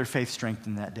had their faith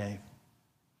strengthened that day.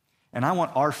 And I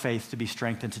want our faith to be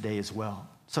strengthened today as well.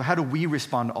 So how do we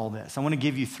respond to all this? I want to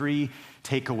give you 3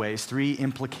 takeaways, 3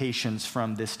 implications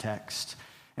from this text.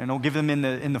 And I'll give them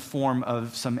in the form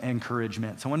of some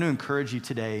encouragement. So I want to encourage you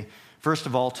today, first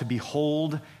of all, to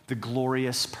behold the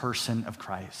glorious person of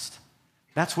Christ.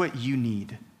 That's what you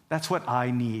need. That's what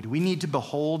I need. We need to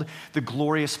behold the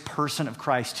glorious person of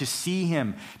Christ, to see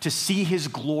him, to see his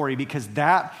glory, because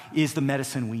that is the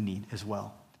medicine we need as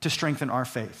well, to strengthen our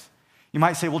faith. You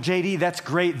might say, well, JD, that's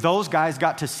great. Those guys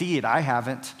got to see it. I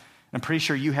haven't. I'm pretty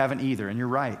sure you haven't either, and you're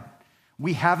right.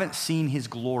 We haven't seen his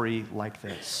glory like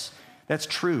this. That's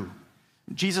true.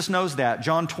 Jesus knows that.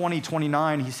 John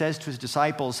 20:29, he says to his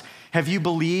disciples, have you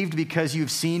believed because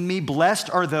you've seen me? Blessed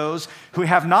are those who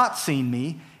have not seen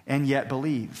me and yet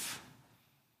believe.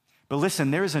 But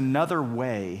listen, there is another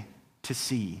way to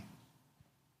see.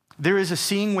 There is a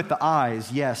seeing with the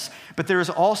eyes, yes, but there is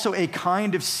also a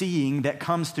kind of seeing that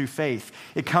comes through faith.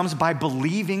 It comes by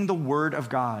believing the word of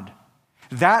God.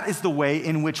 That is the way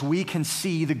in which we can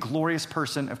see the glorious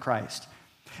person of Christ.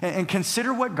 And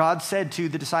consider what God said to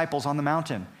the disciples on the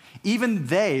mountain. Even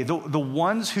they, the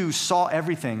ones who saw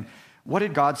everything, what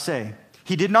did God say?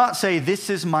 He did not say, this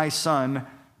is my son,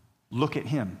 look at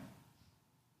him.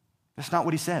 That's not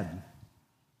what he said.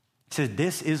 He said,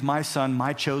 this is my son,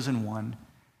 my chosen one.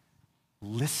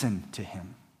 Listen to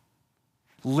him.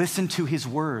 Listen to his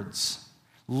words.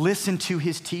 Listen to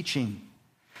his teaching.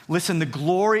 Listen, the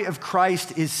glory of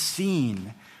Christ is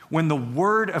seen when the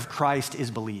word of Christ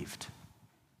is believed.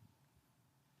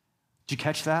 Did you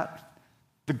catch that?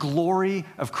 The glory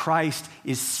of Christ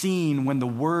is seen when the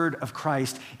word of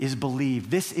Christ is believed.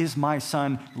 This is my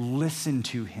son, listen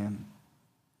to him.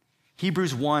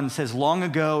 Hebrews 1 says, long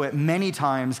ago, at many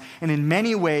times and in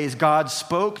many ways, God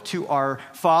spoke to our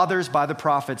fathers by the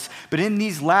prophets. But in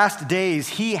these last days,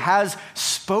 he has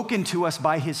spoken to us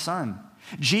by his Son.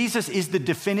 Jesus is the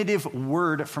definitive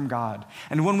word from God.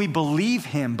 And when we believe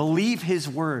him, believe his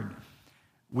word,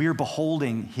 we are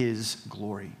beholding his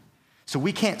glory. So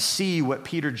we can't see what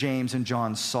Peter, James, and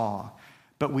John saw,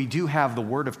 but we do have the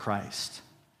word of Christ.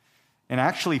 And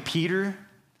actually, Peter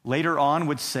later on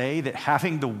would say that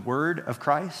having the word of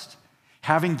Christ,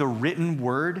 having the written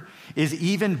word, is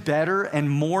even better and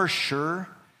more sure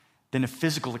than a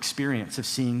physical experience of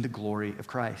seeing the glory of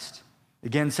Christ.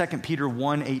 Again, 2 Peter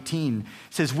 1:18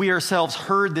 says, we ourselves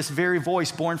heard this very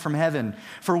voice borne from heaven,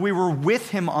 for we were with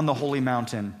him on the holy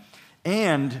mountain.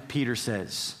 And, Peter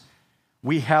says,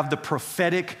 we have the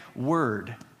prophetic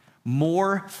word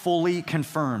more fully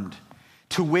confirmed,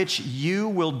 to which you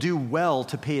will do well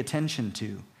to pay attention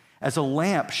to, as a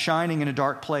lamp shining in a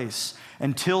dark place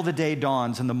until the day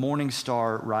dawns and the morning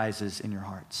star rises in your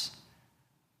hearts.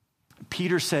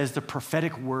 Peter says the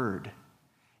prophetic word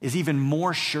is even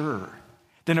more sure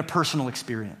than a personal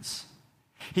experience.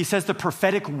 He says the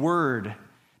prophetic word,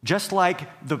 just like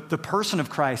the person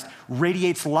of Christ,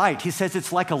 radiates light. He says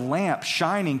it's like a lamp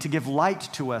shining to give light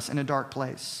to us in a dark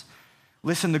place.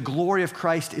 Listen, the glory of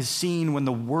Christ is seen when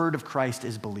the word of Christ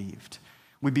is believed.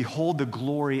 We behold the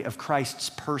glory of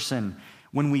Christ's person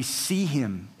when we see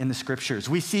him in the scriptures.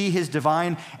 We see his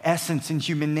divine essence in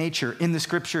human nature in the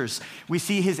scriptures. We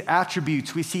see his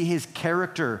attributes. We see his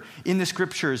character in the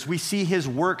scriptures. We see his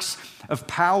works of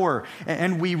power,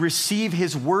 and we receive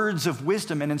his words of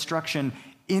wisdom and instruction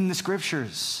in the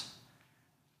scriptures.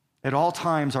 At all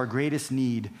times, our greatest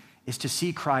need is to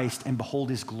see Christ and behold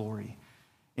his glory.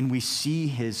 And we see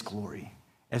his glory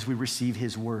as we receive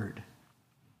his word.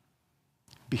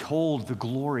 Behold the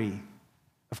glory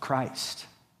of Christ.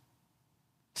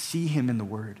 See him in the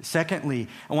word. Secondly,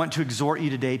 I want to exhort you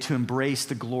today to embrace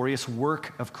the glorious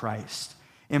work of Christ.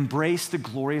 Embrace the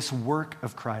glorious work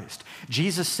of Christ.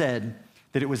 Jesus said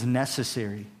that it was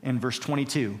necessary in verse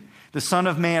 22. The Son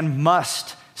of Man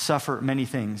must suffer many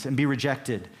things and be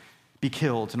rejected, be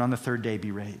killed, and on the third day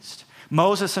be raised.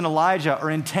 Moses and Elijah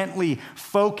are intently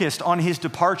focused on his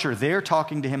departure. They're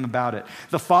talking to him about it.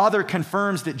 The Father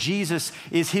confirms that Jesus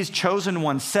is his chosen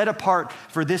one, set apart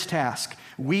for this task.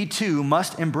 We too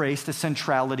must embrace the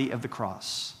centrality of the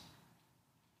cross.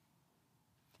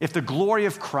 If the glory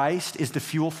of Christ is the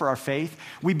fuel for our faith,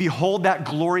 we behold that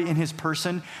glory in his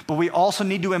person, but we also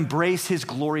need to embrace his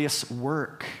glorious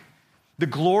work. The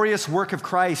glorious work of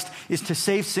Christ is to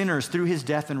save sinners through his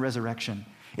death and resurrection.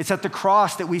 It's at the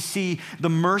cross that we see the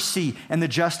mercy and the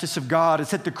justice of God.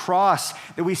 It's at the cross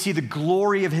that we see the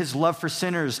glory of his love for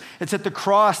sinners. It's at the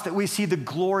cross that we see the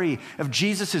glory of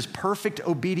Jesus' perfect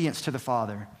obedience to the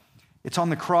Father. It's on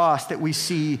the cross that we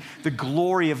see the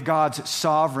glory of God's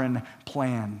sovereign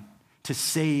plan to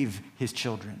save his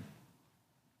children.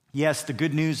 Yes, the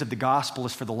good news of the gospel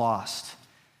is for the lost.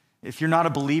 If you're not a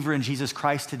believer in Jesus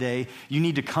Christ today, you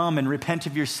need to come and repent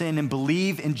of your sin and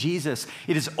believe in Jesus.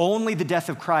 It is only the death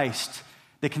of Christ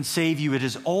that can save you. It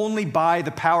is only by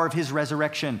the power of his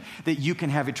resurrection that you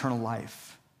can have eternal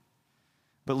life.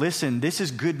 But listen, this is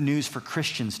good news for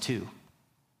Christians too.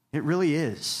 It really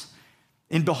is.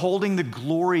 In beholding the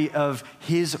glory of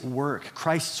his work,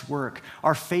 Christ's work,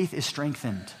 our faith is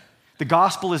strengthened. The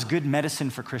gospel is good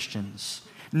medicine for Christians.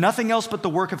 Nothing else but the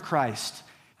work of Christ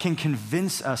can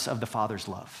convince us of the Father's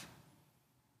love.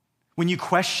 When you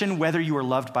question whether you are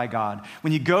loved by God,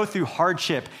 when you go through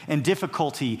hardship and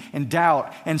difficulty and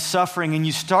doubt and suffering, and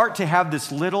you start to have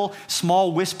this little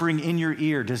small whispering in your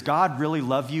ear, does God really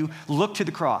love you? Look to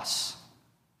the cross.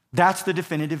 That's the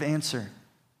definitive answer.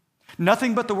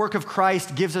 Nothing but the work of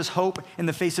Christ gives us hope in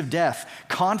the face of death,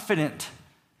 confident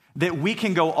that we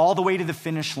can go all the way to the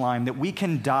finish line, that we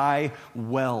can die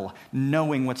well,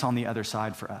 knowing what's on the other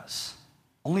side for us.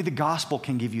 Only the gospel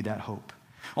can give you that hope.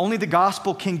 Only the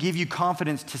gospel can give you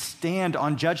confidence to stand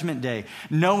on Judgment Day,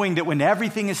 knowing that when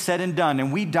everything is said and done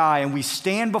and we die and we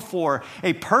stand before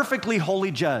a perfectly holy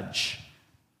judge,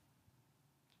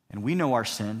 and we know our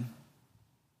sin,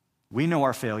 we know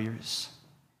our failures,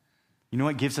 you know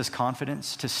what gives us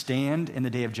confidence to stand in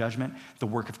the day of judgment? The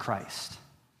work of Christ.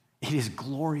 It is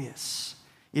glorious.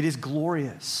 It is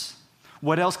glorious.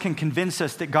 What else can convince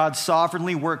us that God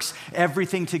sovereignly works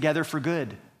everything together for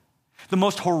good? The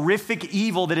most horrific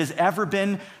evil that has ever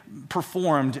been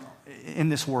performed in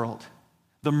this world,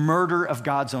 the murder of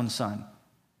God's own Son.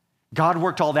 God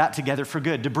worked all that together for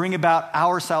good, to bring about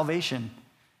our salvation.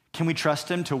 Can we trust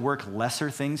him to work lesser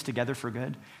things together for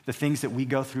good? The things that we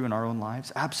go through in our own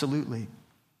lives? Absolutely.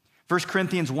 1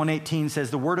 Corinthians 1:18 says,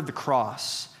 the word of the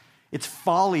cross, it's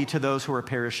folly to those who are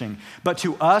perishing, but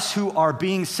to us who are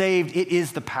being saved, it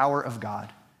is the power of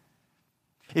God.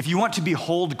 If you want to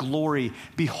behold glory,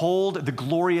 behold the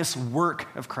glorious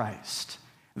work of Christ.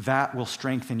 That will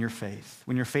strengthen your faith.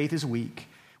 When your faith is weak,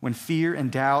 when fear and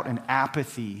doubt and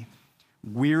apathy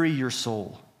weary your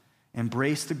soul,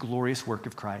 embrace the glorious work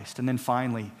of Christ. And then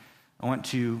finally, I want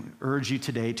to urge you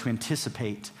today to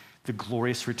anticipate the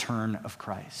glorious return of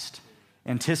Christ.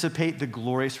 Anticipate the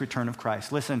glorious return of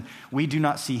Christ. Listen, we do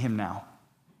not see him now,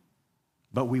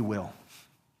 but we will.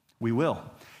 We will.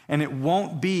 And it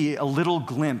won't be a little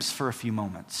glimpse for a few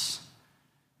moments.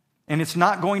 And it's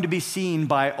not going to be seen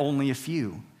by only a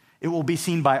few. It will be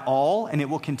seen by all, and it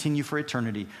will continue for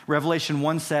eternity. Revelation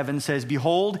 1:7 says,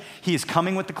 behold, he is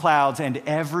coming with the clouds, and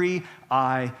every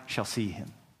eye shall see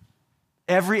him.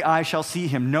 Every eye shall see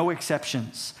him, no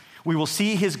exceptions. We will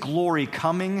see his glory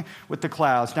coming with the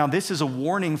clouds. Now, this is a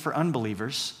warning for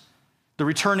unbelievers. The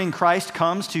returning Christ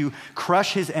comes to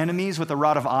crush his enemies with a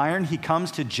rod of iron. He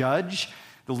comes to judge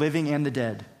the living and the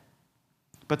dead.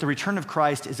 But the return of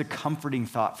Christ is a comforting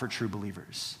thought for true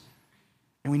believers.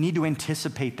 And we need to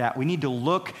anticipate that. We need to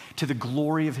look to the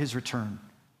glory of his return.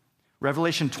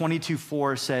 Revelation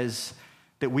 22:4 says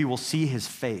that we will see his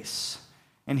face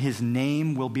and his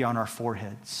name will be on our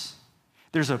foreheads.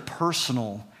 There's a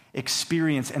personal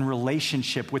experience, and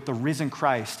relationship with the risen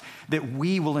Christ that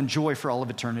we will enjoy for all of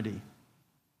eternity.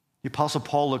 The Apostle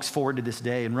Paul looks forward to this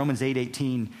day. In Romans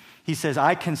 8:18, he says,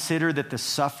 I consider that the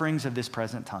sufferings of this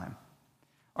present time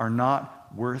are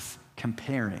not worth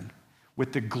comparing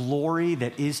with the glory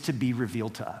that is to be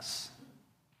revealed to us.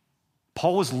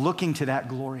 Paul was looking to that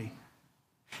glory.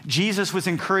 Jesus was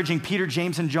encouraging Peter,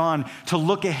 James, and John to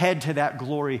look ahead to that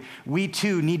glory. We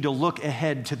too need to look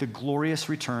ahead to the glorious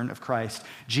return of Christ.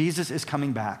 Jesus is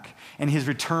coming back, and his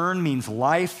return means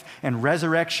life and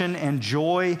resurrection and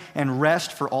joy and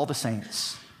rest for all the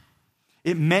saints.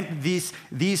 It meant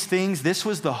these things. This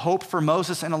was the hope for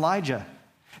Moses and Elijah.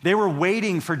 They were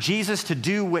waiting for Jesus to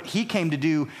do what he came to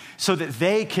do so that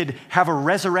they could have a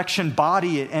resurrection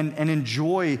body and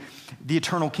enjoy the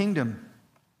eternal kingdom.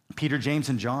 Peter, James,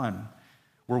 and John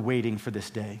were waiting for this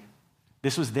day.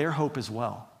 This was their hope as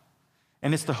well.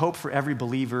 And it's the hope for every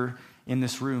believer in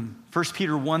this room. 1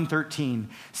 Peter 1:13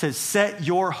 says, set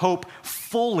your hope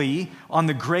fully on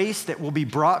the grace that will be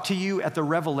brought to you at the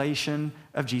revelation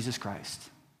of Jesus Christ.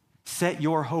 Set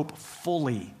your hope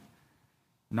fully,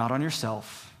 not on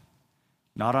yourself,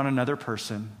 not on another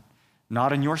person,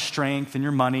 not on your strength and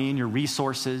your money and your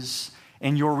resources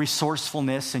and your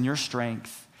resourcefulness and your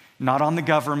strength, not on the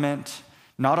government,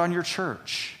 not on your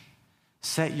church.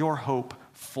 Set your hope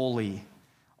fully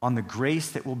on the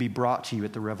grace that will be brought to you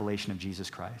at the revelation of Jesus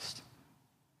Christ.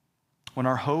 When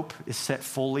our hope is set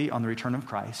fully on the return of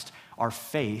Christ, our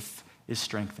faith is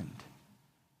strengthened.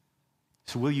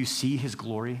 So will you see his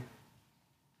glory?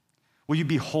 Will you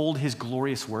behold his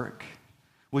glorious work?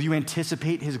 Will you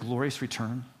anticipate his glorious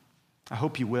return? I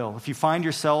hope you will. If you find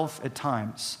yourself at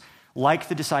times, like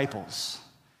the disciples,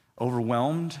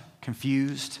 overwhelmed,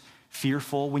 confused,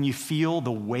 fearful, when you feel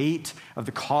the weight of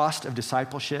the cost of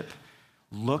discipleship,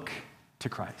 look to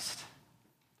Christ.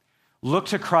 Look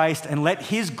to Christ and let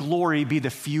his glory be the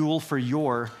fuel for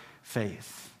your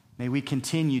faith. May we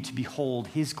continue to behold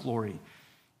his glory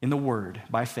in the word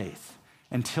by faith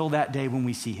until that day when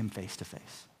we see him face to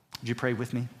face. Would you pray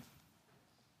with me?